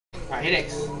Alright, hit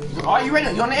X. Are you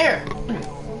ready? You on the air?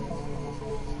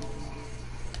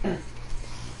 You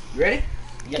ready?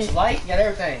 You got your light, you got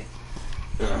everything.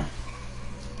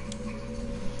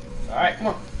 Alright, come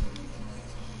on.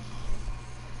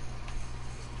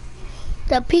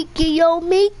 The pinky on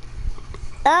me.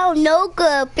 I don't know,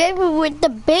 good baby with the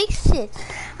basics.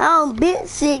 I don't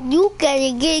basic. You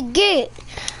gotta get.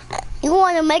 You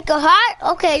wanna make it hot?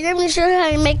 Okay, let me show you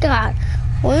how to make it hot.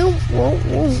 Whoa, whoa,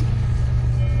 whoa.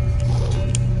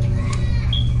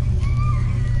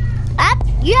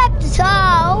 You have to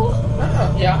tell.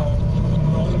 Yeah.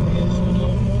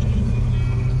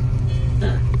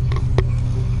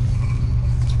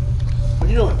 What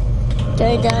you doing?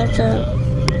 Turn down some.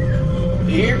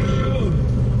 You here?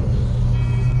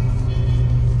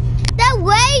 That's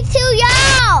way too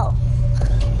young.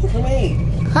 What you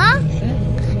mean? Huh?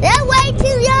 That's way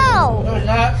too young. No, it's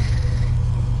not.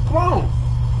 Come on.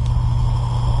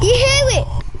 You hear it?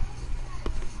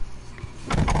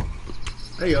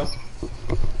 There you go.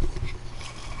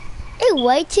 It's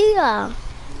way too young.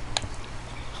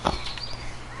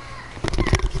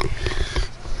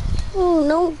 Oh,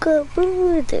 no good.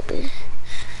 Hold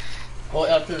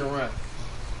L2 to run.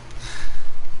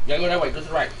 You gotta go that way. Go to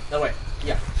the right. That way.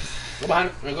 Yeah. Go behind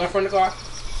it. Go in front of the car.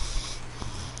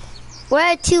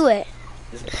 Where to it?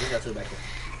 Just L2 back there.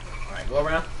 Alright, go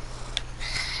around.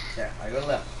 Yeah, alright, go to the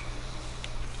left.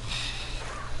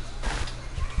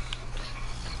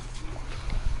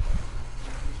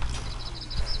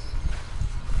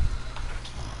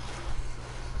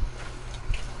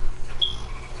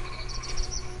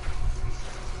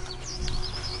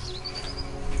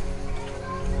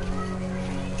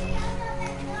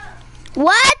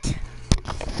 What?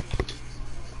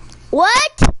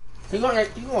 What? Keep going,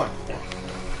 keep going.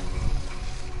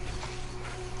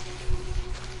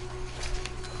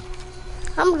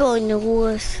 I'm going to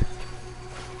horse.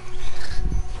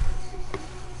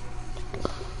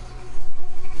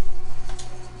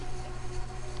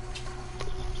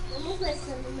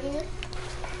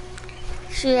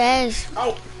 She has.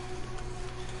 Oh.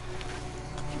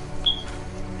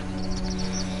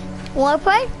 Want to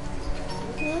play?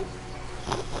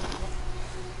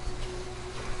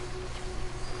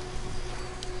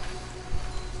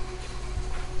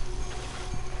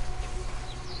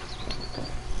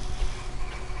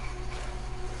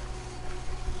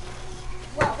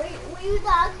 What? Were you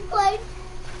dog to play?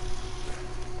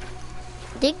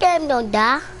 This game don't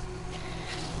die.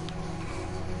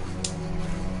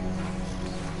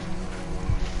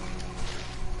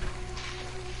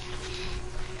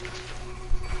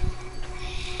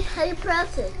 How do you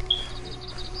press it?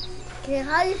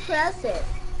 How do you press it?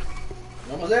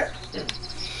 Almost there?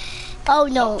 Oh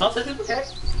no. Talk to people, okay?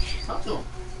 Talk to him.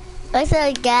 What's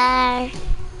up, guy?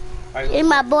 Right, It's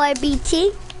my boy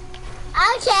BT.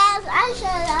 I'll show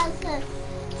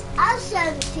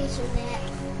the teacher that.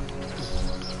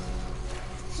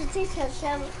 She teach her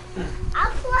show.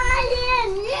 I'm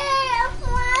flying, yeah, I'm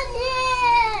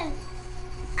flying.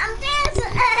 I'm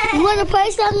dancing. You wanna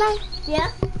play something?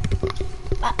 Yeah.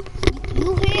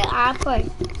 You here? I'll play.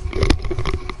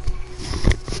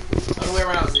 Other way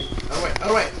around, see. Other way,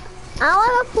 other way. I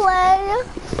wanna play.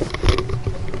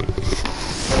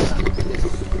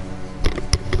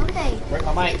 Okay. Break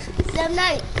my mic. Say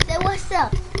night. Say what's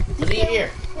up. What's in your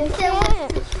ear? Say what's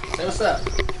up. Say what's up.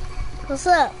 What's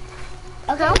up?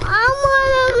 Okay. I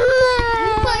wanna play.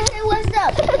 You play say what's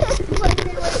up. You play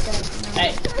say what's up.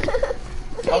 Hey.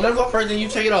 Oh, let him go first, then you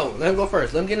take it over. Let him go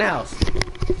first. Let him get in the house.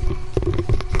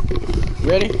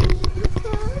 Ready?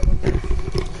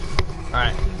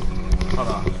 Alright. Hold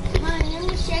on. Mom, let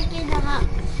me check in the house.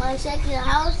 Want to check in the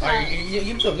house? Alright, give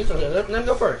him to him. Let him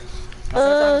go first.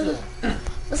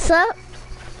 What's up?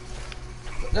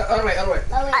 No, other way, other way.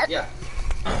 Oh, wait. Yeah.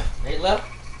 Hey, left.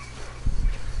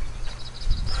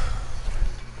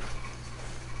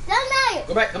 Somebody.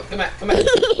 Go back. Come back. Come back.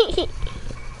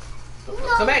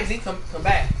 Come back, Z. Come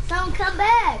back. Someone come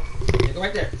back. Yeah, go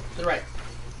right there. To the right.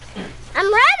 I'm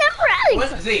ready.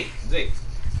 What's Z? Z.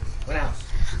 What else?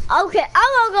 Okay,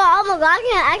 I'm gonna go.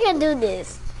 I can do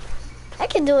this. I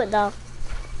can do it though.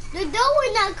 The door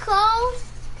is not closed.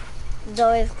 The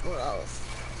door is closed.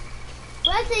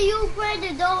 Why say you pray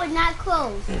the door is not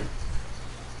closed?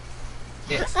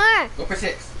 Yes. Go for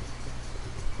 6.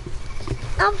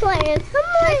 I'm playing. Come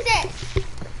on. Press it.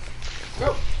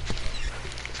 Go.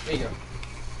 There you go.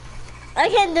 I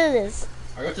can do this.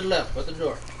 All right, go to the left. Go to the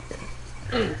door.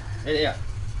 Yeah.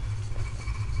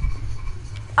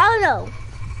 Oh no.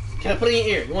 Can I put it in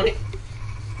your ear? You want it?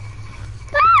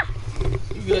 Ah!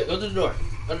 You good. Go to the door.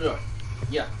 Go to the door.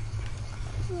 Yeah.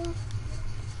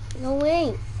 No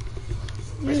wait.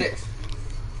 For 6.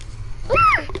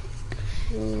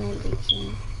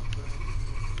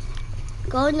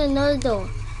 Go in another door.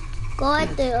 Go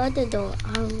out the other door.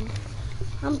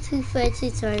 I'm too afraid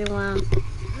to turn around.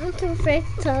 I'm too afraid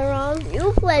to turn around.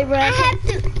 You play, bro. I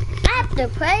have to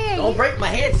play. Don't break my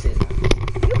headset.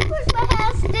 You push my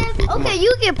headset. Okay,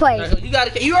 you can play.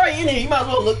 You already in here. You might as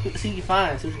well look, see what you can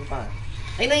find. See what you can find.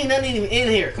 Ain't nothing even in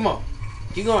here. Come on.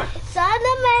 Keep going.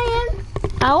 Slenderman.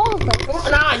 I want to play. Come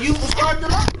on. Nah, you started the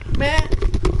lock, man.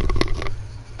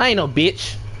 I ain't no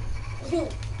bitch. You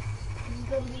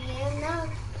gonna be in now?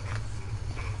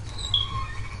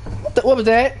 What was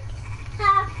that?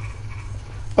 Huh?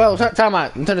 Well, time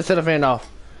out. Turn the ceiling fan off.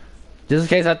 Just in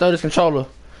case I throw this controller.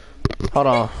 Hold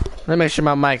on. Let me make sure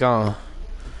my mic on.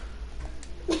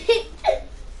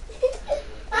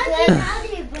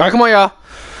 Alright, come on, y'all.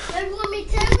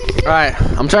 Alright,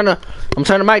 I'm turning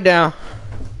the mic down.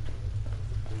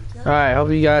 Alright, hope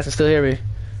you guys can still hear me.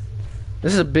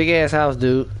 This is a big ass house,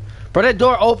 dude. Bro, that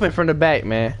door open from the back,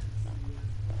 man.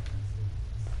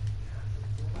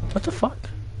 What the fuck?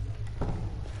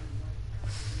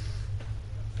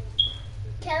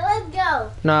 Okay, let's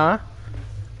go. Nah.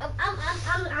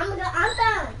 I'm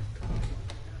done.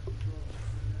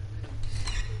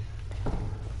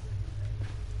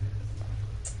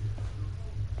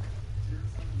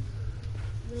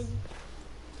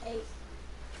 Hey.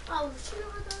 Oh, shit.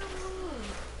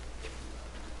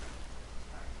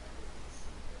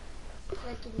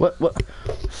 What?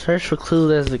 Search for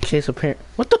clues as the case of parent.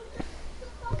 What the?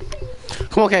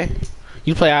 Come on, okay.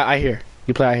 You play, I hear.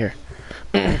 You play, I hear.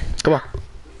 Come on.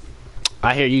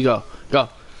 I hear you go. Go.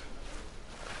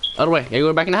 Other way. You're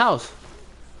going back in the house.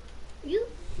 You?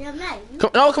 Yeah, man.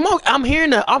 No, come on. I'm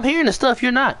hearing the stuff.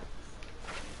 You're not.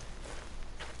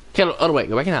 Okay, other way.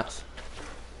 Go back in the house.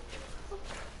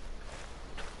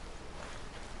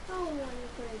 I don't want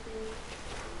to play this.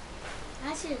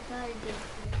 I should have played this.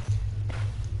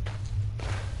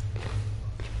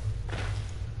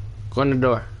 Go in the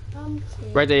door.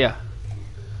 Right there, yeah.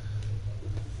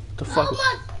 The fuck?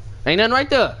 Oh, ain't nothing right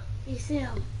there. you see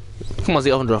him. Come on,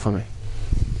 Z, open the door for me.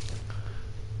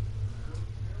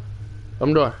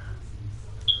 Open the door.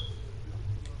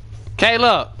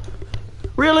 Caleb.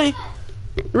 Really?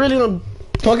 Really gonna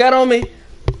talk out on me?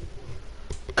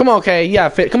 Come on, Kay. You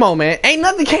gotta fit. Come on, man. Ain't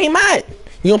nothing came out.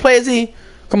 You gonna play it, Z?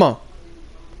 Come on.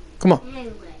 Come on.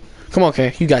 Anyway. Come on,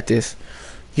 Kay. You got this.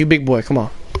 You big boy. Come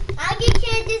on. I get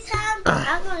killed this time.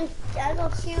 I'm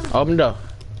gonna kill you. Open the door.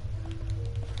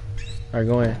 Alright,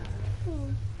 go in.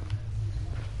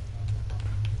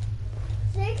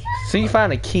 So you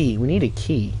find a key. We need a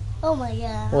key. Oh my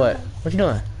god. What? What you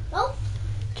doing? Oh,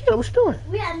 Caleb, what you doing?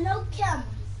 we have no camera.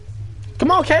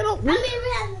 Come on, Caleb. We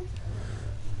have.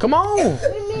 Come on. You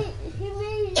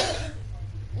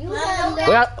have no.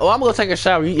 Well, I'm gonna take a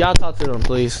shower. Y'all talk to them,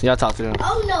 please. Y'all talk to them.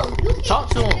 Oh no, you can Talk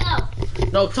to him. go.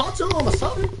 No, talk to them or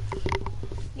something.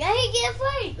 Yeah, he get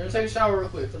free. Let me take a shower real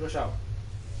quick. Take a shower.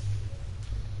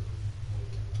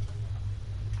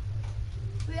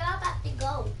 We are about to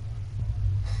go.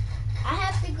 I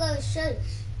have to go to church.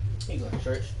 You going to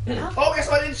church? Oh, guess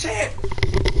somebody in the chat.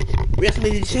 We got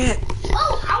somebody in the chat.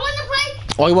 Oh, I want to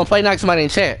play. Oh, you want to play? Knock somebody in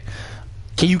the chat.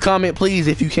 Can you comment, please,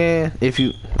 if you can? If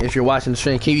you're watching the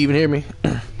stream, can you even hear me?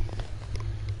 Let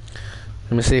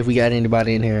me see if we got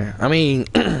anybody in here. I mean,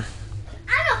 I want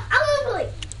to play.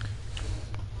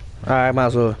 all right, might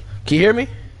as well. Can you hear me?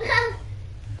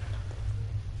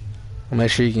 I'll make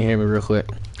sure you can hear me real quick.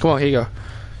 Come on, here you go.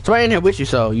 Somebody in here with you,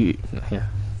 so you, yeah.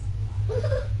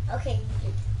 Okay.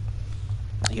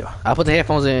 There you go. I'll put the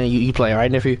headphones in and you play, all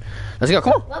right, nephew? Let's go,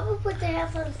 come on. Why would we put the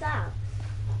headphones down?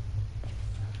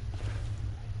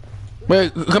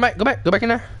 Wait, go back in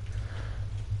there.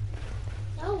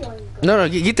 I don't want to go. No,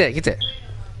 get that.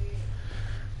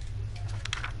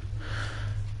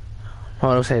 I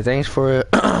want to say thanks for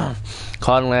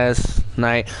calling last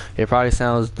night. It probably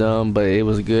sounds dumb, but it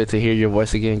was good to hear your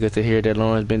voice again. Good to hear that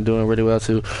Lauren's been doing really well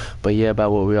too. But yeah,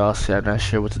 about what we all said, I'm not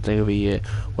sure what to think of it yet.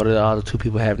 What are all the two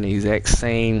people having the exact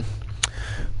same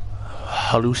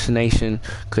hallucination?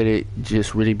 Could it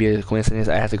just really be a coincidence?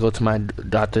 I have to go to my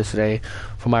doctor today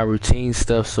for my routine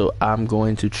stuff, so I'm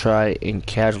going to try and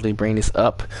casually bring this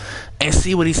up and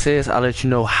see what he says. I'll let you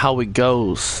know how it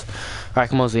goes. All right,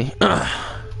 come on, Z.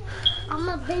 I'm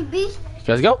a baby.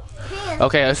 Let's go. Yeah.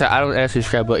 Okay, I said I don't ask you to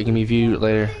subscribe, but it can be viewed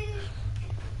later.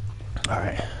 All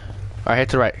right, head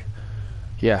to the right.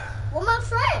 Yeah. Where's my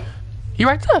friend? You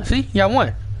right there. See, you got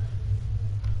one.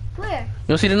 Where? You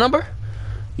don't see the number?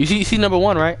 You see number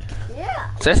 1, right?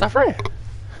 Yeah. So that's our friend.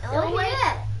 Oh,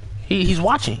 yeah. He's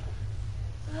watching.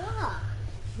 Yeah.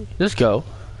 Let's go.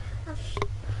 I'm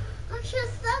sure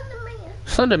Slenderman.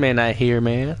 Slenderman not here,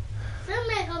 man.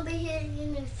 Slenderman gonna be here in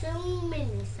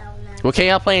Well, can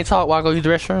y'all play and talk while I go use the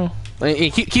restroom?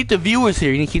 And keep the viewers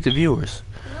here. You need to keep the viewers.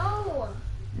 No.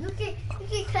 You can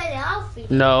cut it off.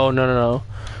 No.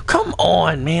 Come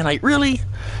on, man. Like, really?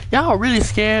 Y'all really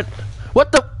scared?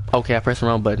 What the? Okay, I pressed the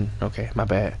wrong button. Okay, my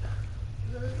bad.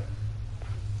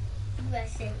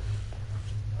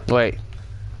 Wait.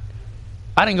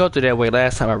 I didn't go through that way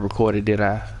last time I recorded, did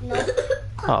I? No.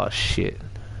 Oh, shit.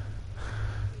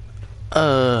 Come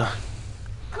on.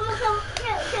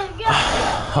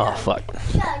 Oh, fuck.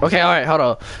 Okay, alright, hold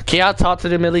on. Can y'all talk to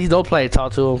them at least? Don't play.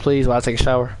 Talk to them, please, while I take a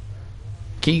shower.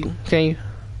 Can you?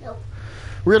 Nope.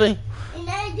 Really?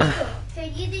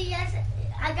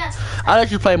 I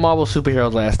let you play Marvel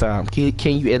superheroes last time.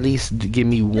 Can you at least give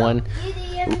me one? You didn't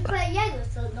hear me play Lego,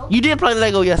 so no. You did play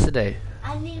Lego yesterday.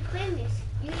 I need to finish.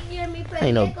 You didn't hear me play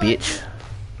Ain't no Lego. bitch.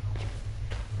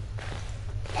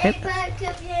 Everybody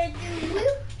come here and do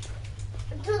whoop.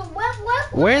 To the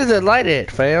whoop. Where's the light at,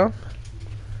 fam?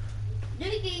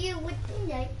 Look at you with the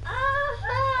light.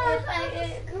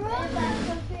 Everybody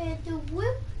come here and do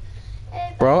whoop.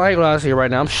 Bro, I ain't gonna lie to you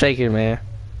right now. I'm shaking, man.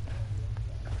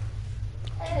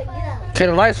 Okay,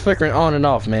 the light's flickering on and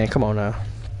off, man. Come on now.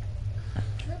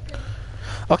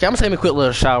 Okay, I'm gonna take me a quick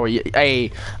little shower.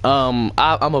 Hey, I'm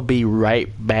gonna be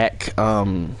right back.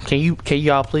 Can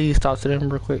y'all please talk to them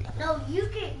real quick? No, you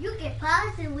can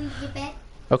pause and we get back.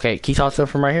 Okay, can you talk to them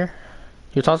from right here?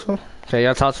 You talk to them? Okay,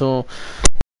 y'all talk to them.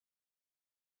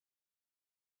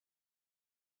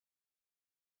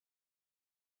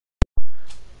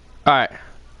 All right,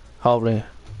 hopefully.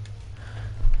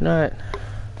 Not.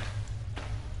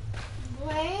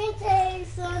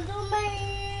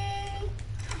 Slenderman.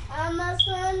 I'm a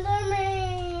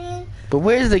Slenderman. But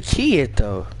where's the key at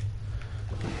though?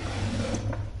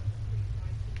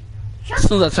 As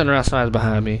soon as I turn around, somebody's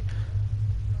behind me.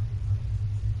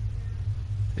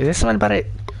 Is there somebody about it?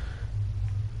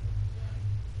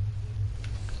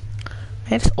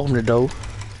 Man, just open the door.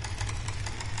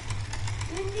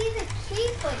 You need a key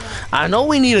for that. I know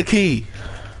we need a key.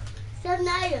 So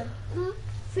now,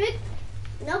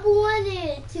 number 1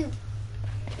 and 2.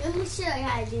 Let me show you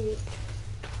how to do it.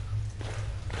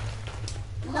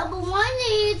 Number 1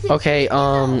 and 2. Okay,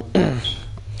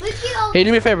 hey,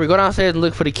 do me a favor. Go downstairs and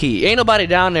look for the key. Ain't nobody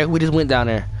down there. We just went down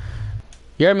there.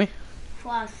 You hear me?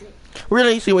 Faucet.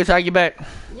 Really? See, wait till I get back.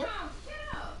 Yep.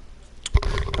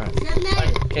 Alright.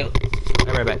 Okay, I'll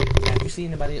be right back. If you see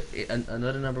anybody,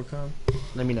 another number come,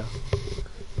 let me know.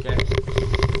 Okay.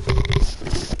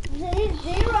 0.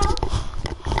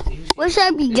 What's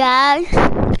up, you guys?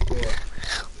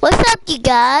 What's up, you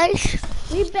guys?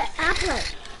 We bet I play.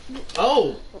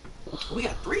 Oh, we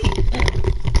got 3.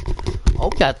 Oh,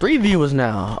 we got 3 viewers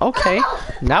now. Okay,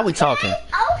 now we talking.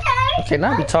 Okay,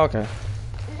 now we talking.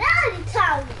 Now we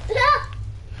talking.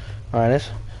 All right, let's.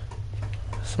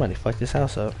 Somebody fuck this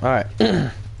house up. All right.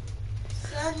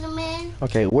 Slenderman.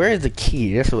 Okay, where is the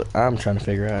key? That's what I'm trying to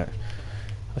figure out.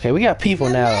 Okay, we got people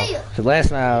now. Cause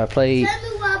last night I played. Tell me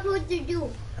what I'm supposed to do.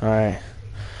 All right.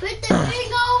 Put the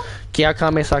thing on. Can y'all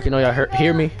comment so I can know y'all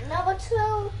hear me? Number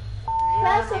 2.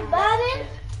 Press the button.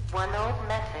 One old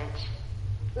message.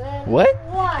 What?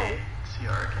 1.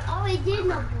 Oh, we did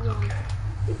number 1.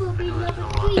 It will be number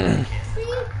 3.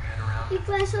 See? You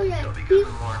press on that.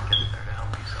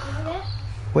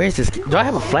 Where's this? Do I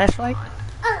have a flashlight?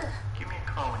 Give me a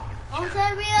call when you Oh,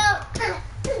 that real?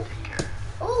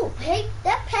 Oh,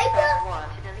 that paper?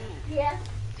 Yeah.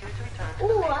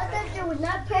 Oh, I thought there was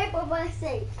not paper, but I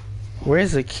say.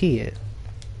 Where's the key at?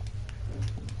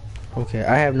 Okay,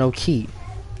 I have no key.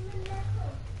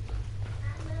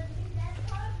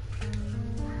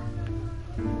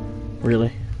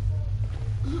 Really?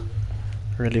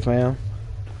 Really, fam?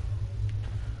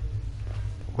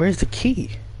 Where's the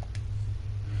key?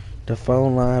 The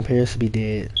phone line appears to be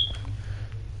dead.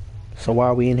 So why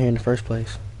are we in here in the first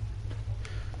place?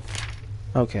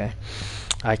 Okay.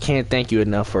 I can't thank you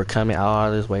enough for coming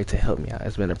all this way to help me out.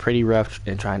 It's been a pretty rough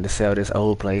in trying to sell this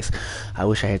old place. I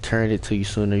wish I had turned it to you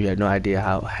sooner. You had no idea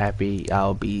how happy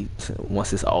I'll be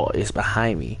once this all is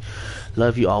behind me.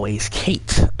 Love you always,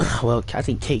 Kate. Well, I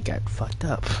think Kate got fucked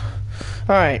up.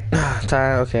 Alright,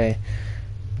 time, okay.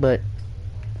 But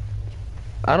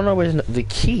I don't know where's the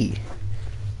key.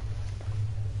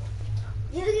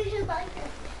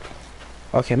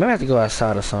 Okay, maybe I have to go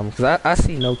outside or something, because I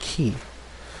see no key.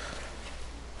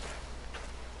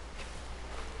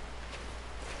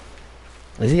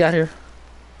 Is he out here?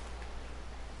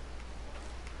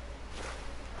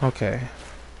 Okay.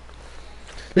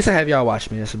 At least I have y'all watch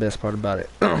me. That's the best part about it.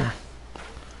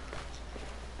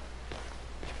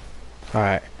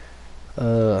 Alright.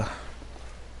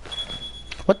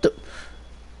 What the?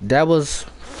 That was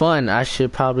fun. I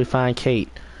should probably find Kate.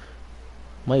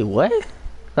 Wait, what?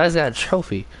 I just got a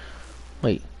trophy.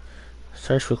 Wait.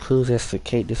 Search for clues as to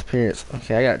Kate disappearance.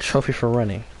 Okay, I got a trophy for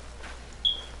running.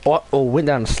 Oh, went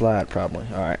down the slide probably.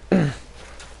 Alright.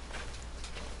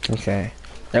 Okay.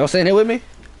 Y'all gonna stay in here with me?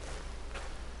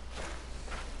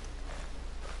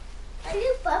 Are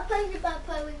you playing with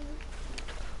me?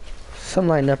 Something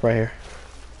lighting up right here.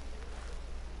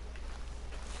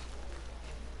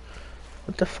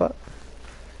 What the fuck?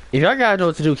 If y'all guys know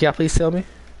what to do, can y'all please tell me?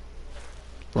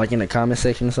 Like in the comment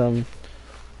section or something.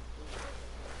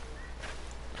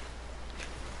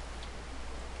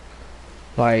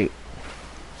 Like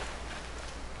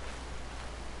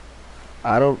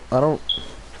I don't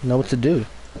know what to do.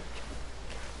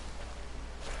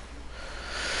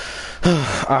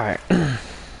 Alright.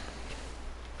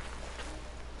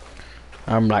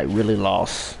 I'm like really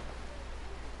lost.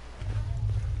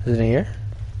 Is it in here?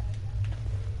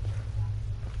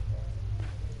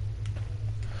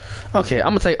 Okay,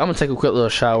 I'm gonna take a quick little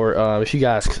shower. If you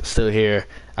guys still here,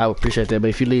 I would appreciate that. But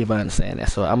if you leave, I understand that.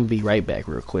 So I'm gonna be right back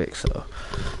real quick. So,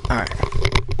 all right.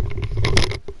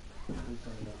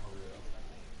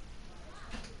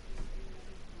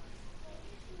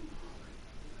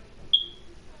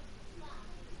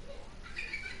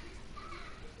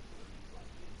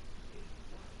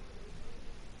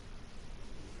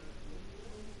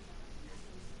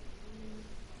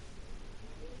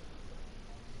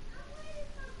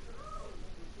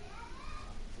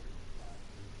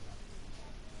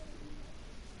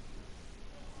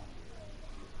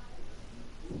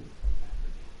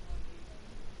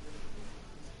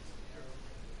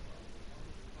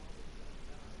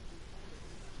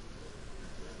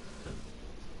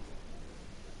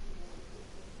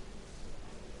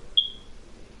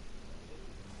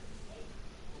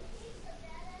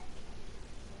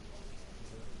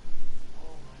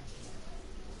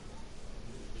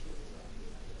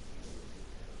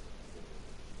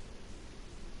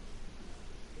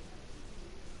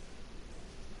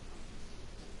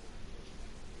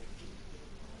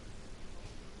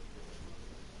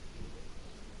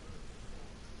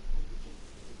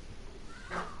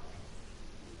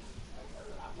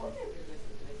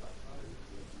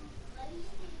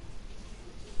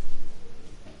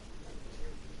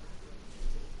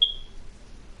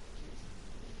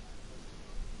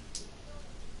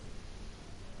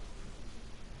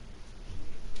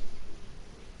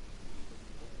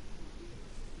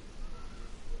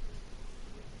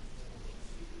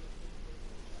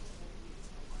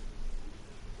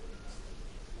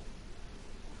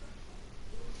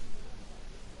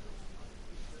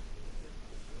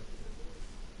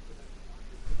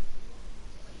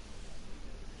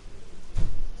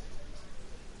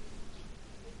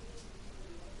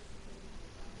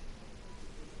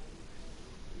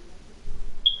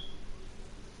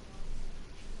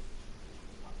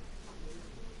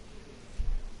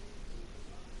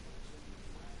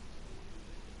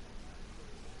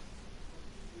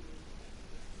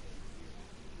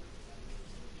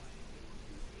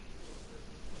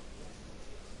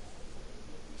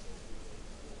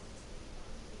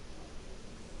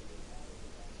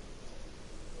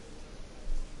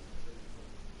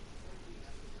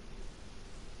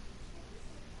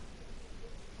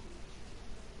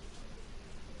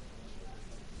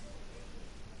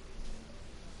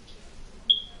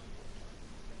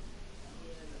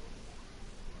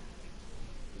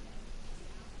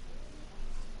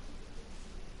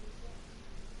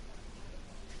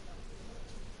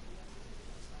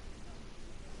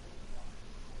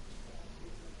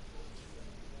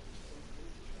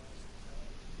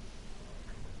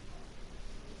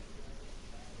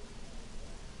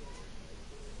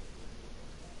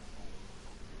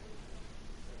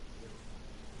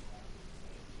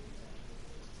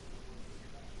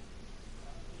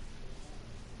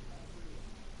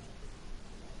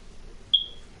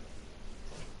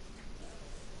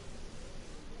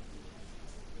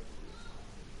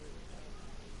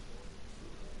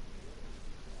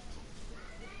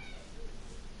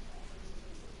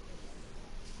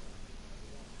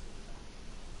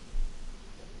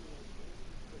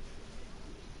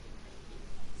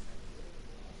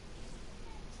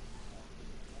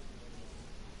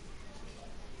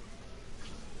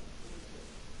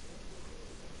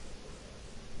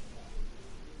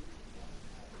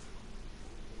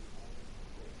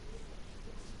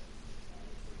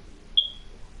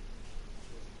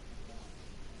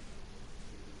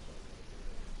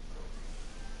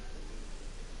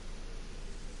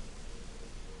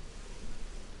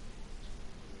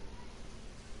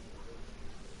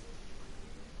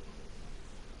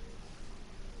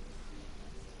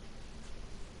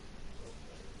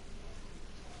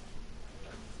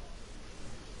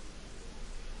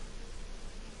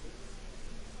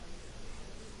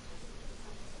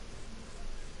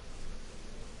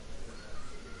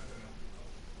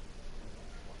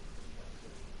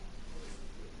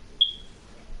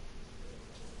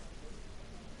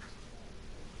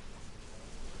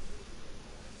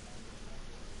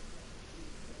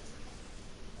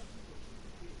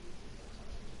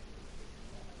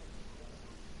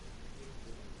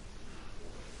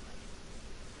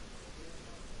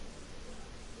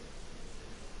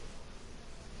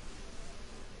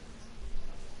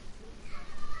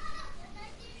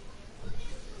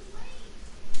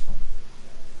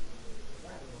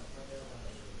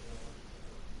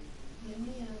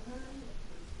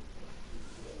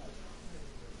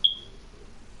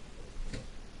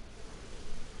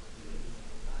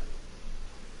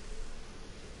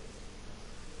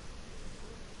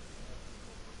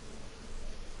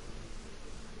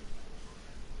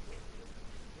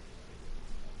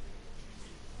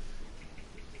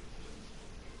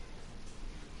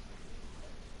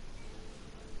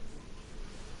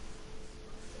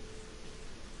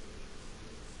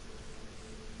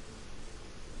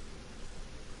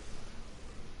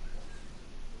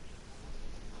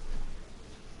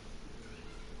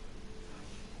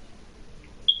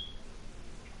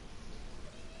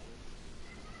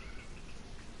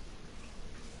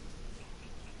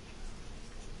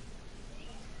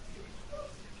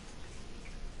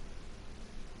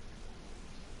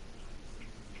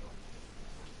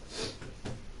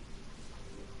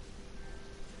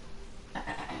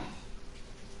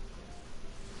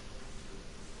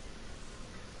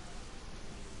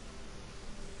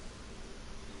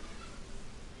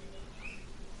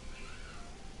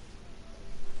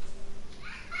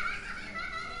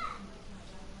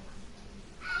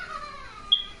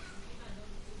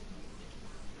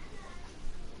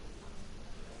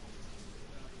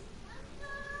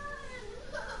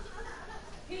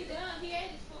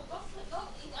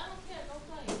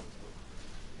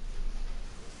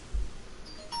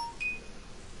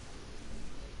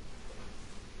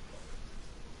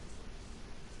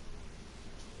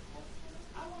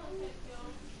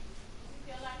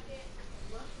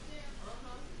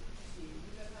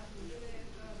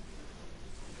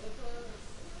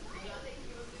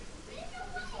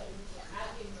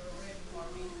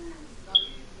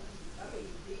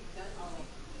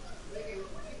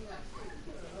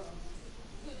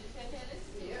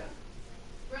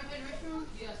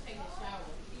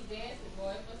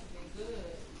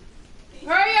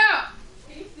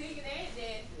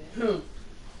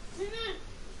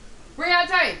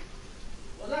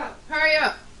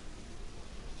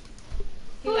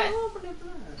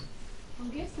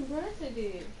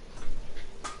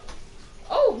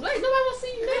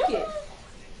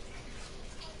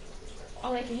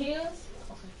 making his?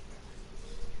 Okay.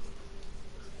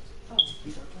 Oh,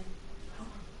 you start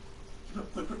playing?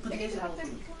 Put the headset on.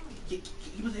 You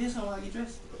put the headset on while I get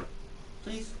dressed.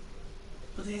 Please.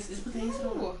 Just put the headset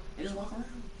on. And just walk around.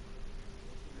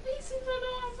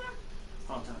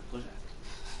 Hold on, time. Close your eyes.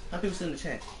 How many people sit in the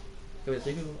chat? There were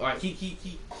 3 people? Alright, keep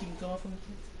going for me.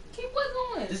 Keep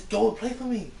what going? Just go and play for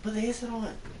me. Put the headset on.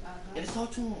 And just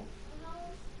talk to him.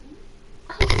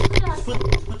 Just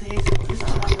put the headset on. Just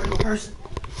talk to a regular person.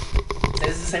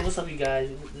 Just say what's up, you guys.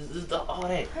 This is all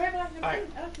that. Alright,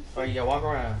 you gotta walk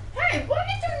around. Hey, boy,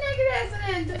 get your naked ass in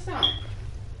there and do something.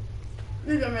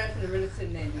 Look at my man finna really sit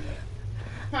in there and do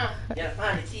that. Huh? You gotta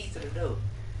find the keys to the door.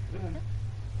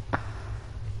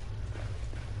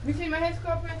 You see my head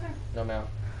scarf right there? No, ma'am.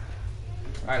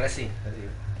 Alright, let's see.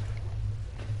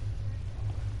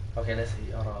 Okay, let's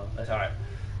see. Hold on. That's alright.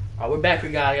 Alright, we're back,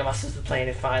 guys. I got my sister playing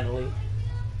it finally.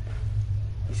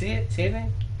 You see it? See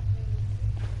anything?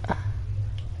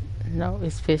 No,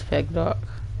 it's pitch black dark.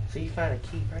 So you find a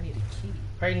key. Probably need a key.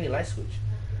 Probably need a light switch.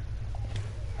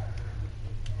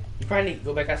 You probably need to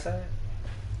go back outside.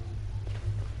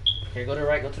 Okay, go to the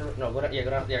right. Go to the no. Go down. Yeah,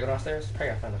 go downstairs. Probably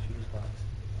gotta find a fuse box.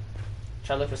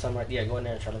 Try to look for something right. Yeah, go in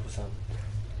there and try to look for something.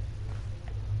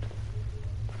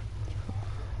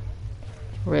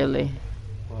 Really?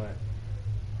 What?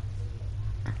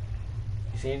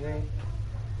 You see anything?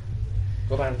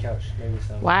 Go behind the couch. Maybe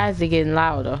something. Why is it getting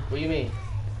louder? What do you mean?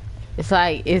 It's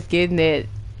like it's getting it.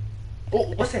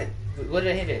 Oh, what's that? What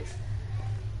did I hit it?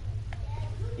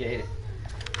 Yeah, hit it.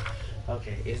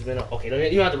 Okay, it's been okay.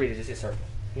 You don't have to read it. Just hit circle.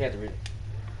 You have to read it.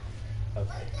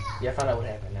 Okay. Yeah, find out what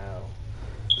happened now.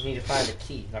 You need to find the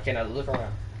key. Okay, now look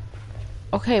around.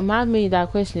 Okay, my $1 million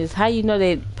question is how you know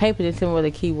that paper didn't tell me where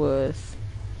the key was?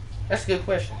 That's a good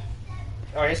question.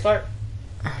 All right, start.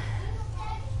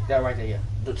 That right there, yeah.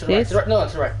 To the right. This? To the right. No,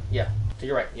 to the right. Yeah. To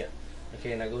your right. Yeah.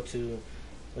 Okay, now go to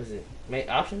what is it? Main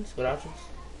options. What options?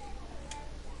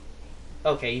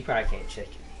 Okay, you probably can't check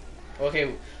it.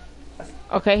 Okay.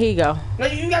 Okay, here you go. No,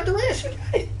 you got the rest. You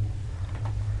got it.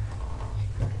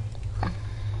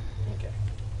 Okay.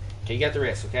 Okay, you got the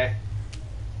rest. Okay.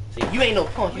 See, you ain't no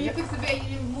punk. When you fix the bed, you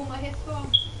didn't move my head scarf.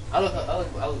 I look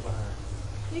behind.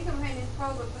 You come hang this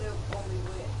program for the over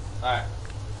with. All right.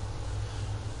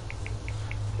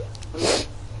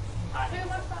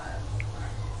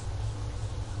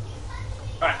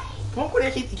 Alright, come on,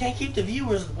 quit. You can't keep the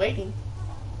viewers waiting.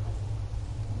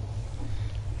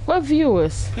 What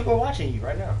viewers? People are watching you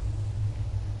right now.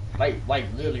 Like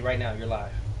literally right now, you're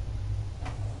live.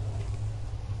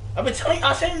 I've been telling you,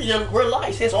 I said we're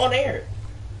live. It's on air.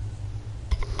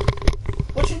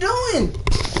 What you doing?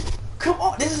 Come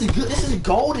on, this is good. This is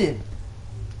golden.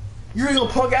 You really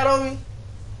gonna punk out on me?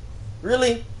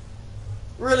 Really?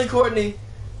 Really, Courtney?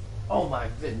 Oh my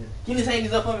goodness. Can you just hang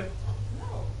these up on me?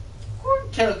 No.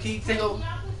 Kettle, can you take over?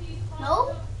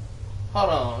 No? Hold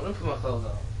on, let me put my clothes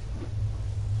on.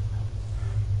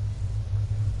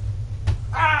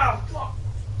 Ah, fuck.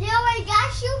 They already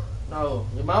got you? No,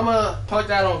 your mama punked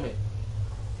out on me.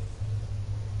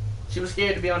 She was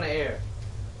scared to be on the air.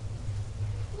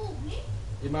 Who, me?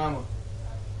 Your mama.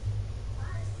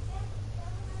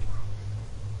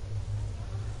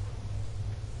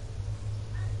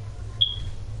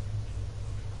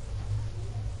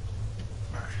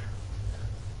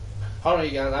 Hold on,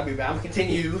 you guys. I'll be back. I'm gonna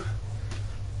continue.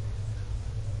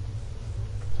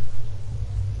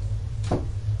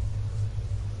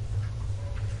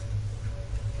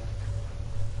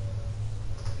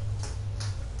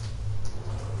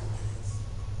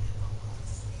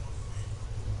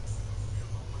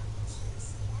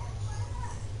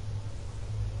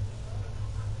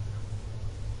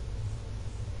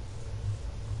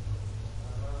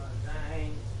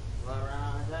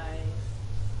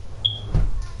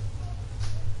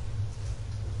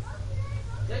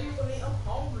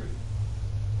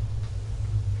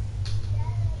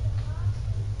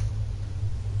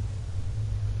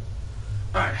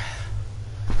 Alright.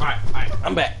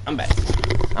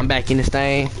 I'm back in this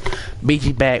thing.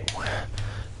 BG back.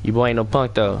 You boy ain't no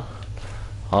punk though.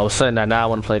 All of a sudden now I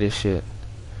wanna play this shit.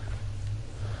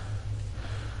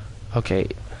 Okay,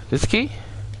 this key?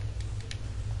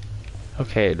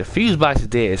 Okay, the fuse box is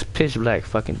dead. It's pitch black,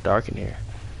 fucking dark in here.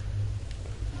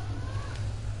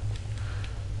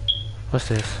 What's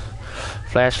this?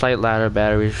 Flashlight, ladder,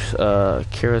 batteries,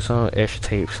 kerosene, extra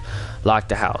tapes. Lock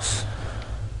the house.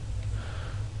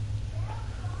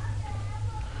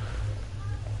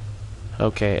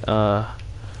 Okay,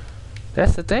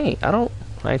 that's the thing. I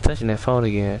ain't touching that phone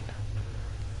again.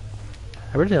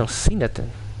 I really don't see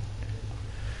nothing.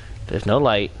 There's no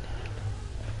light.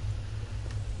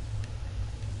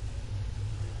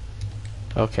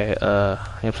 Okay,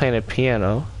 I'm playing the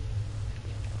piano.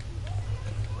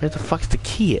 Where the fuck's the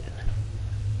key at?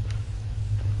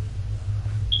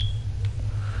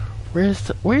 Where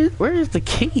is the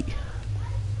key?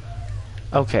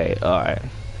 Okay, alright.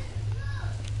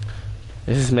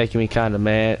 This is making me kinda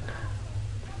mad.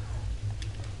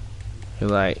 You're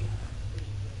like,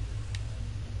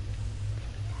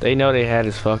 they know they had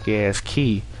this fucking ass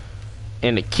key,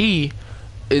 and the key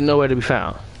is nowhere to be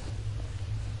found.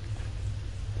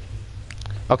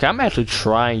 Okay, I'm actually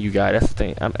trying, you guys. That's the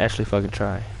thing. I'm actually fucking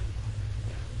trying.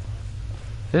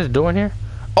 Is there a door in here?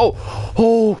 Oh!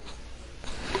 Oh!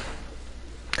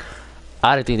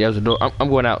 I didn't think there was a door. I'm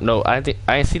going out. No, I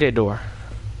didn't see that door.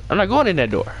 I'm not going in that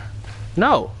door.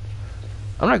 No.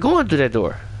 I'm not going through that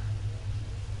door.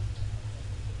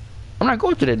 I'm not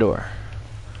going through that door.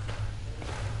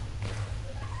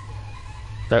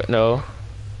 No.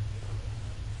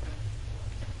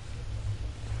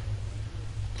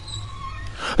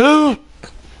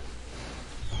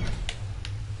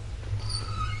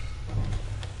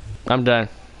 I'm done.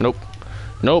 Nope.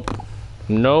 Nope.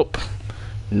 Nope.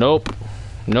 Nope.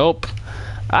 Nope.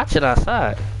 I chill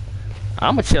outside.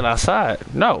 I'ma chill outside.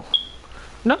 No.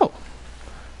 No.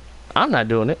 I'm not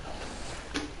doing it.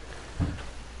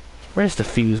 Where's the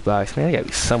fuse box, man? It gotta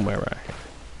be somewhere around here.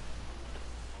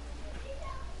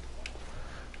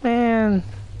 Man.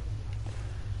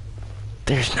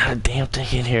 There's not a damn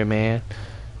thing in here, man,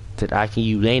 that I can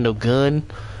use. There ain't no gun.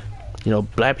 You know,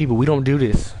 black people, we don't do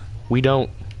this. We don't.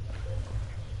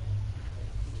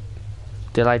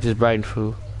 They like this Brighton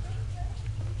food.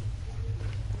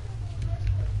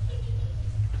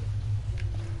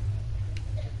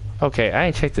 Okay, I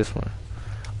ain't checked this one.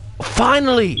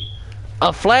 Finally!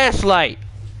 A flashlight!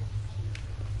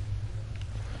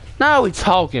 Now we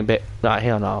talking, but nah,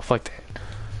 hell no, fuck that.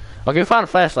 Okay, we found a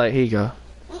flashlight. Here you go.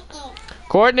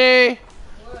 Courtney!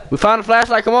 We found a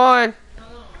flashlight, come on!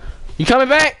 You coming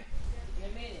back?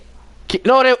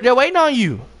 No, they're waiting on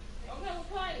you.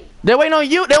 They're waiting on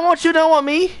you. They want you, they don't want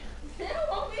me.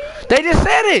 They just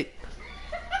said it.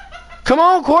 Come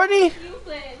on, Courtney.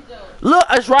 Look,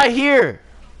 it's right here.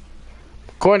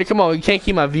 Courtney, come on. You can't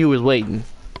keep my viewers waiting.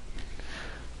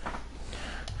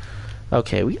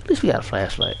 Okay, at least we got a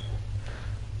flashlight.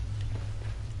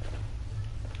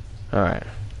 Alright.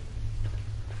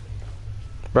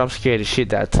 Bro, I'm scared as shit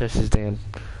that I touched this damn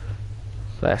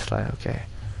flashlight. Okay.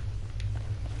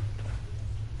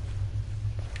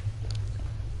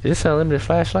 Is this an unlimited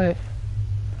flashlight?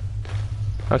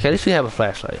 Okay, at least we have a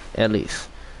flashlight. At least.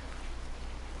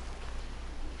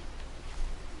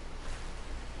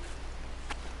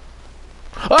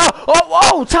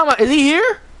 Oh, time out. Is he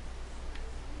here?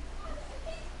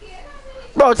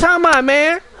 Bro, time out,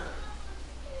 man.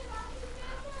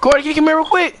 Courtney, can you come here real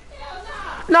quick?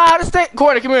 Nah, this thing.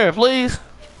 Courtney, come here, please.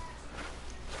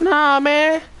 Nah,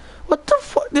 man. What the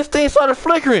fuck? This thing started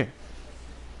flickering.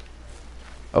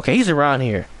 Okay, he's around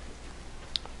here.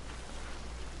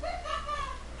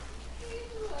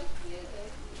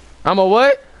 I'm a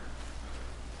what?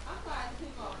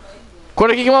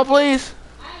 Courtney, can you come on, please?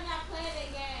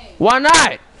 Why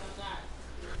not?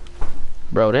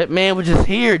 Bro, that man was just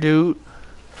here, dude.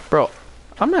 Bro,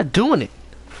 I'm not doing it.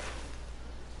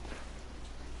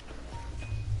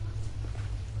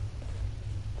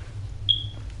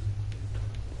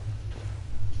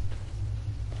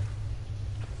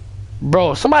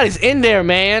 Bro, somebody's in there,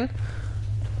 man.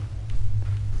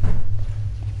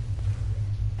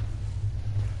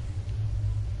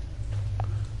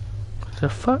 What the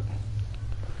fuck?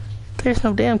 There's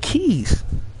no damn keys.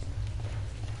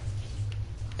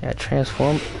 That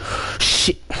transform.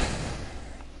 Shit.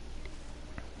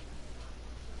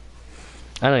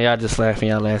 I know y'all just laughing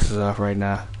y'all asses off right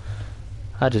now.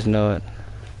 I just know it.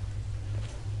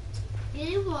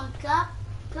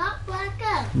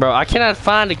 Bro, I cannot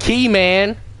find the key,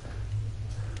 man.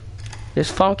 This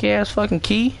funky ass fucking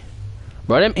key.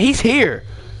 Bro, he's here.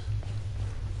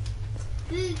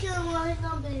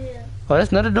 Oh,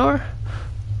 that's another door?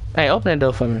 Hey, open that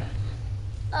door for me.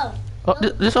 Oh,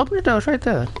 just open the door. It's right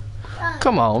there.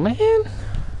 Come on, man.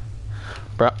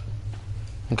 Bro.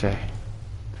 Okay.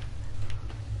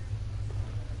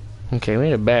 Okay, we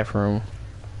in the bathroom.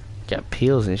 Got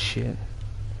pills and shit.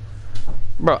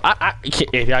 Bro,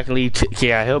 if y'all can leave, can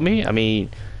y'all help me? I mean,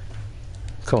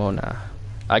 come on now.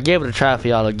 I gave it a try for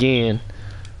y'all again.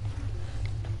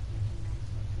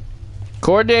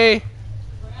 Courtney,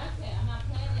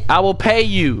 I will pay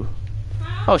you.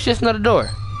 Oh, shit's another door.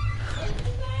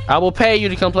 I will pay you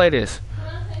to come play this.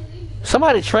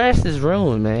 Somebody trashed this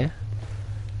room, man.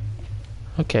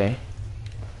 Okay.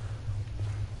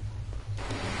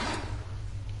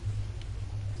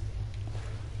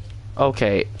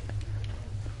 Okay.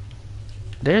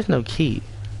 There's no key.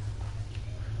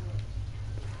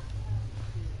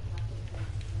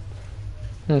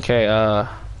 Okay,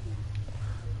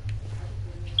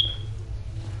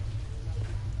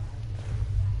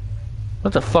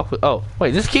 what the fuck? Oh,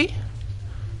 wait, this key?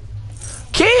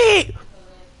 Key!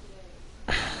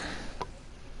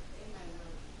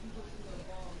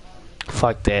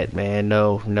 Fuck that, man.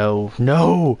 No, no,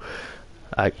 no.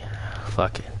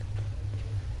 Fuck it.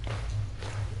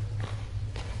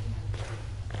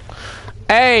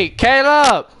 Hey,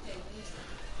 Caleb!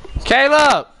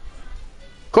 Caleb!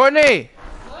 Courtney!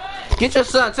 What? Get your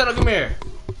son. Tell him come here.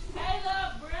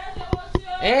 Caleb, Brandon, what's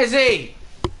your... Izzy!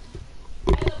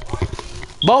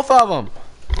 Both of them.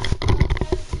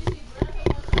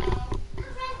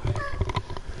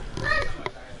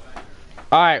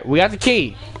 Alright, we got the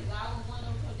key.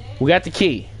 We got the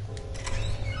key.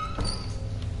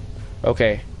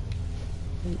 Okay.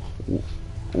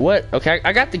 What? Okay,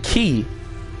 I got the key.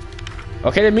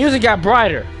 Okay, the music got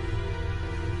brighter.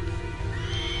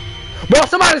 Bro,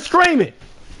 somebody's screaming.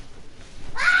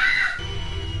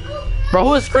 Bro,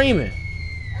 who is screaming?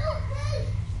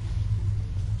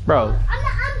 Bro.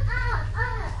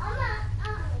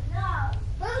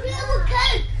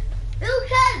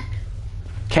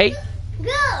 Kate?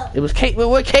 Go. It was Kate.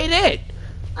 What Kate at?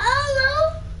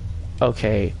 I don't know.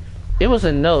 Okay. It was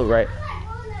a note, right?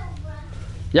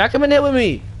 Y'all come in there with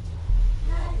me.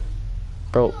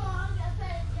 Bro.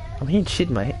 I'm hearing shit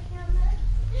in my head.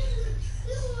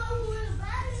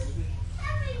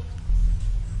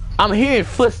 I'm hearing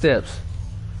footsteps.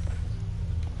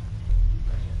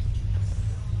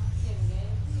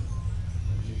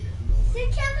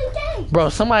 Bro,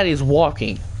 somebody's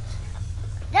walking.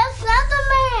 That's not the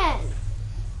man.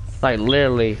 Like,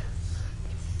 literally.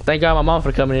 Thank God my mom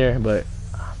for coming here, but...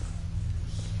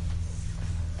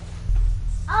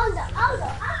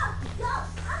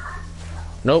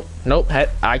 Nope, nope.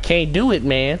 I can't do it,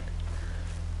 man.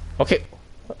 Okay.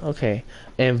 Okay.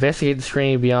 Investigate the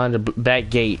screen beyond the back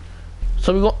gate.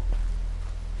 So we go...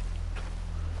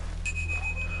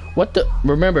 What the...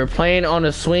 Remember, playing on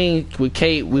the swing with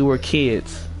Kate, we were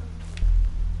kids.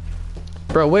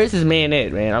 Bro, where's this man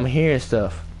at, man? I'm hearing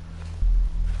stuff.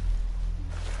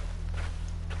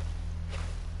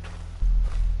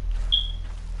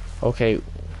 Okay.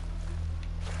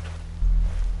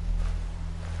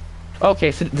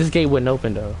 Okay, so this gate wouldn't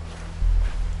open, though.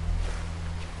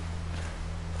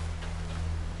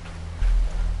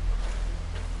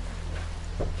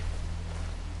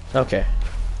 Okay.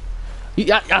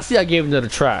 I see I gave it another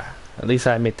try. At least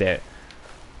I admit that.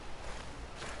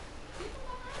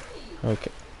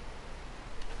 Okay.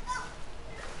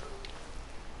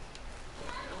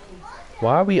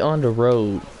 Why are we on the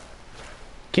road?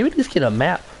 Can we just get a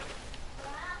map?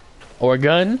 Or a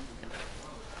gun?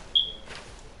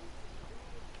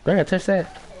 Do I gotta touch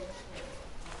that?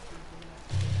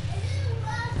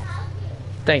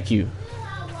 Thank you.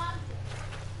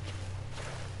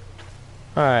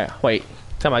 Alright, wait.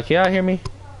 Time out. Can y'all hear me?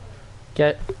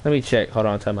 Let me check. Hold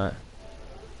on, time out.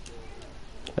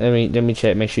 Let me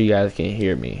check, make sure you guys can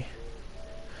hear me.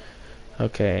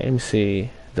 Okay, let me see.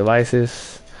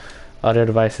 Devices. Other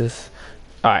devices.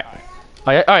 Alright.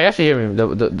 Alright, actually hear me.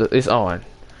 It's on.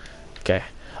 Okay.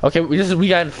 Okay, we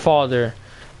got farther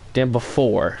than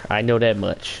before. I know that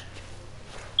much.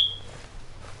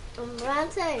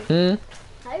 Ronte.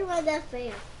 How you run that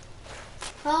fan?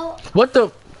 How? What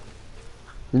the?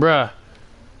 Bruh.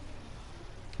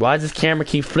 Why does this camera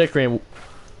keep flickering?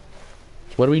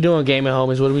 What are we doing, gaming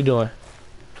homies? What are we doing?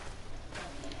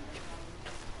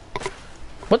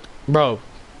 What? Bro.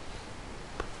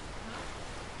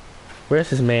 Where's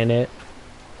this man at?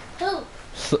 Who?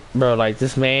 Bro, like,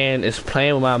 this man is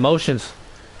playing with my emotions.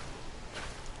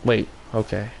 Wait,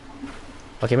 okay.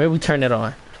 Okay, maybe we turn that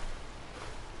on.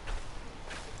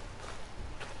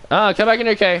 Come back in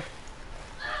here, Kay.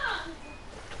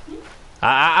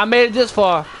 I made it this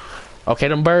far. Okay,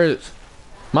 them birds.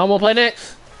 Mom wanna play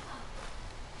next?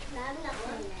 No, I'm not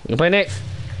playing that. You play next?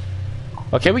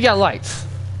 Okay, we got lights.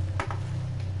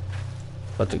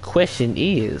 But the question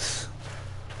is,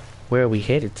 where are we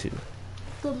headed to?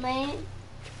 The man.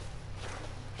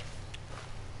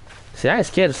 See, I ain't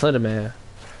scared of Slenderman.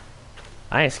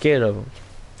 I ain't scared of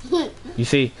him. You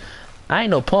see, I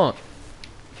ain't no punk.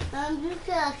 I'm just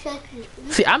gonna check you.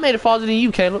 See, I made it farther than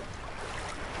you, Caleb.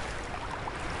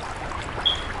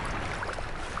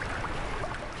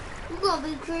 You're gonna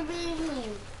be creepy as me.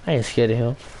 I ain't scared of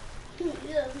him.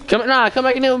 Come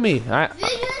back in there with me.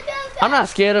 I'm not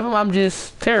scared of him. I'm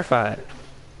just terrified.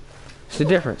 It's the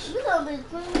difference. You're gonna be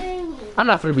creepy as me. I'm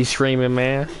not gonna be screaming,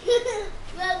 man.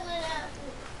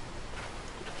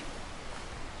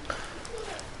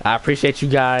 I appreciate you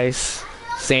guys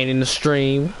staying in the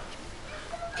stream.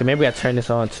 Okay, maybe I turn this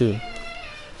on too.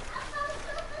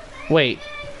 Wait,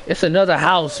 it's another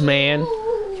house, man.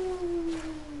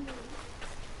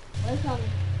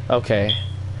 Okay,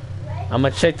 I'm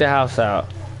gonna check the house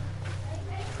out.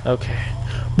 Okay,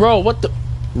 bro, what the?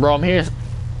 Bro, I'm here.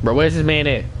 Bro, where's this man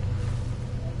at?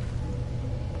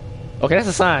 Okay, that's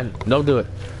a sign. Don't do it.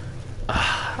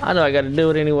 I know I gotta do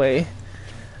it anyway.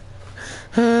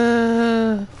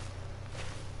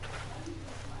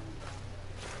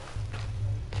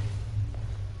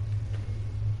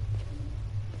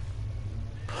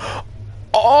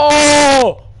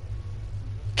 Oh!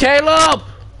 Caleb!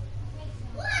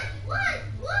 What?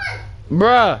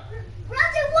 Bruh.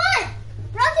 Roger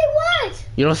what?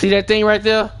 You don't see that thing right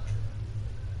there?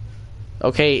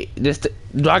 Okay,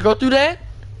 do I go through that?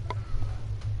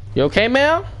 You okay,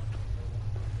 ma'am?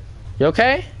 You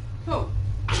okay? Who?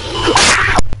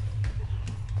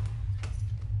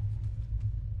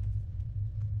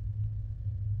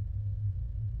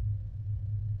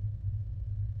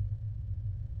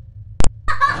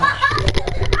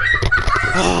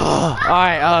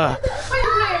 Alright, Who you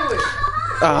playing with?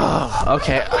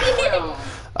 okay.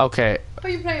 Okay. Who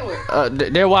you playing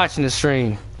with? They're watching the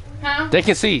stream. Huh? They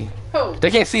can see. Who?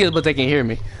 They can't see us, but they can hear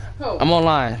me. Who? I'm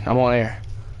online. I'm on air.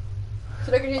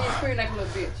 So they can hear you scream like a little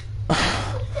bitch.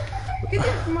 Get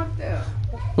that from up there.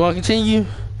 You wanna continue?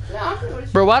 No, I'm doing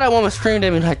this. Bro, why that woman screamed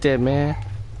at me like that, man?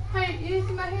 Hey, you didn't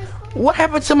see my hair? What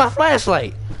happened to my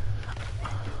flashlight?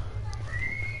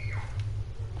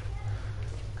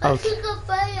 Okay.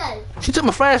 She took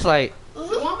my flashlight. The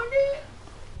woman did?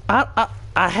 I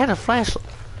had a flashlight.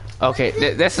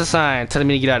 Okay, that's a sign telling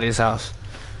me to get out of this house.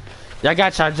 Y'all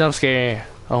got y'all jump scare.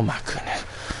 Oh my goodness.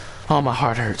 Oh, my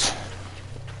heart hurts.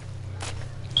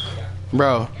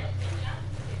 Bro.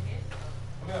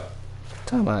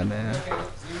 Come on, man. Alright,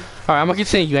 I'm gonna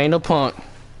continue. Ain't no punk.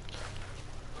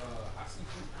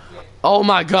 Oh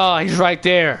my god, he's right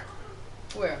there.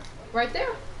 Where? Right there?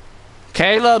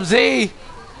 Caleb Z.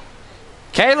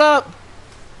 Caleb.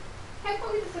 Hey,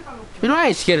 who you just took on the You know I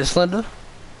ain't scared of Slender.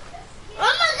 Oh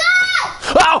my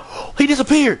god! Oh! He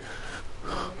disappeared.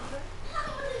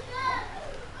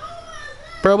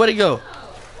 Bro, where'd he go?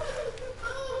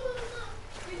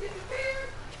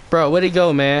 Bro, where'd he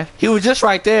go, man? He was just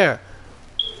right there.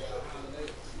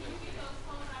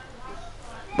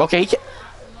 Okay, he can't.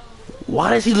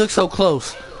 Why does he look so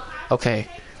close? Okay.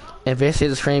 Investigate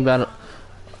the screen about.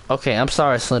 Okay, I'm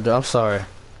sorry, Slender. I'm sorry.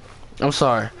 I'm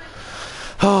sorry.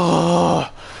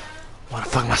 Oh. Why the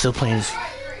fuck am I still playing this?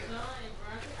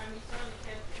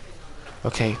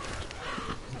 Okay.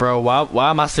 Bro, why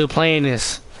am I still playing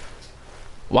this?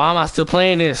 Why am I still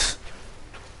playing this?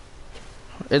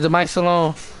 Is the mic still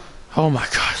on? Oh my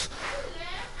gosh.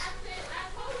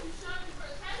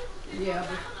 Yeah,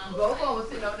 but both of them was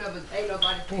sitting over there, but ain't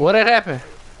nobody seen. What had happened?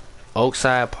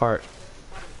 Oakside Park.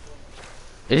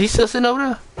 Is he still sitting over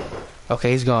there?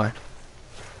 Okay, he's gone.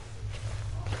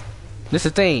 This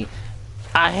is the thing.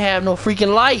 I have no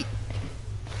freaking light.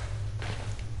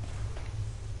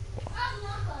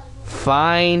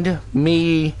 Find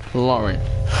me, Lauren.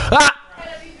 Ah!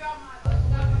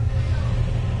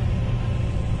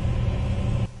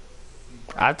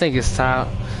 I think it's time.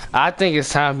 I think it's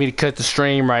time for me to cut the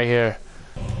stream right here.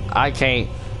 I can't.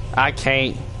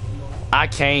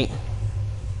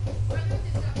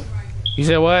 You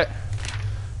said what?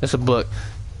 It's a book.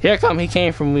 Here come. He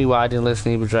came from me while I didn't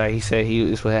listen. He was right. He said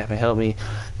this would happen. Help me.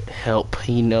 Help.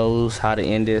 He knows how to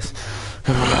end this.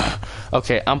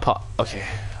 Okay, okay.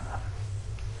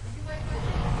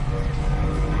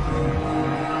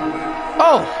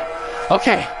 Oh!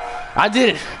 Okay. I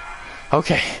did it.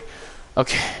 Okay.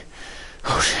 Okay.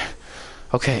 Oh shit.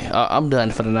 Okay, I'm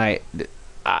done for the night.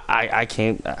 I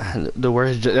can't. That's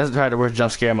probably the worst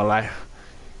jump scare in my life.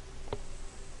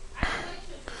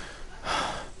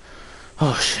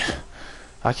 Oh shit.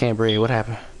 I can't breathe. What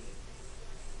happened?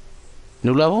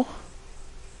 New level?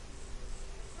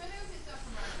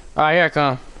 Alright, here I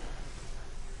come.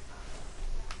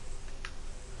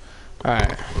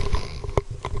 Alright.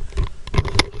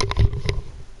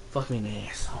 Fuck me in the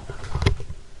ass. Oh my god.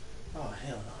 Oh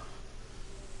hell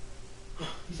no.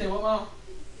 You say what, Mom?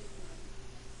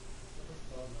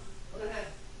 What the heck?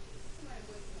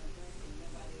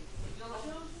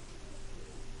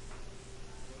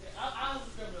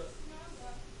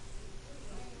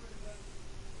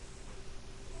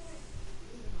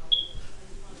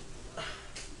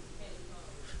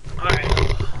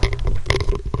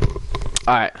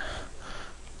 Alright.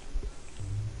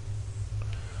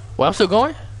 Well, I'm still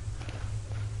going?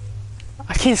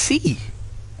 I can't see.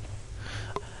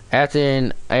 After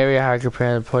an area high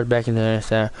compare report back in the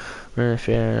staff.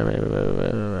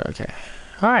 Okay.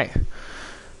 Alright.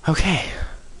 Okay.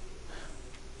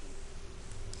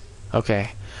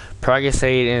 Okay. Progress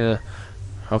aid in the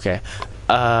okay.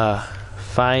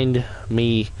 Find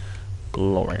me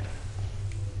Lauren.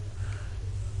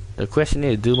 The question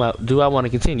is, do I want to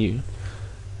continue?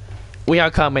 We are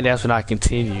comment that's when I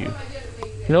continue.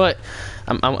 You know what?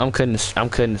 I'm cutting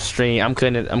the stream. I'm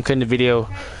cutting the video.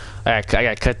 I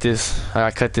gotta cut this.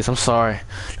 I'm sorry.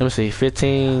 Let me see.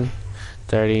 15,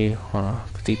 30, hold on,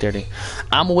 50, 30.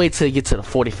 I'm gonna wait till you get to the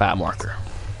 45 marker.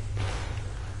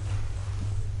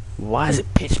 Why is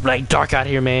it pitch black dark out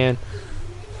here, man?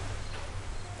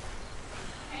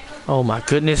 Oh my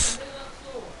goodness.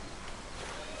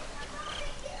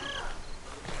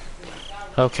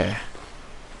 Okay.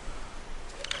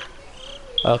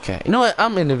 Okay. You know what?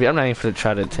 I'm in the video. I'm not even gonna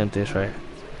try to attempt this, right?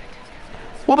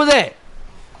 What was that?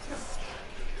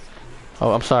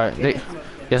 Oh, I'm sorry.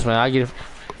 Yes, man. I get it.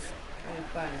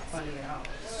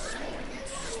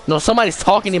 No, somebody's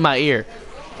talking in my ear.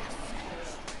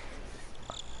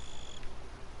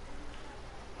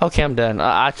 Okay, I'm done.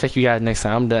 I'll check you guys next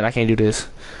time. I'm done. I can't do this.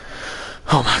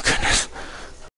 Oh my god.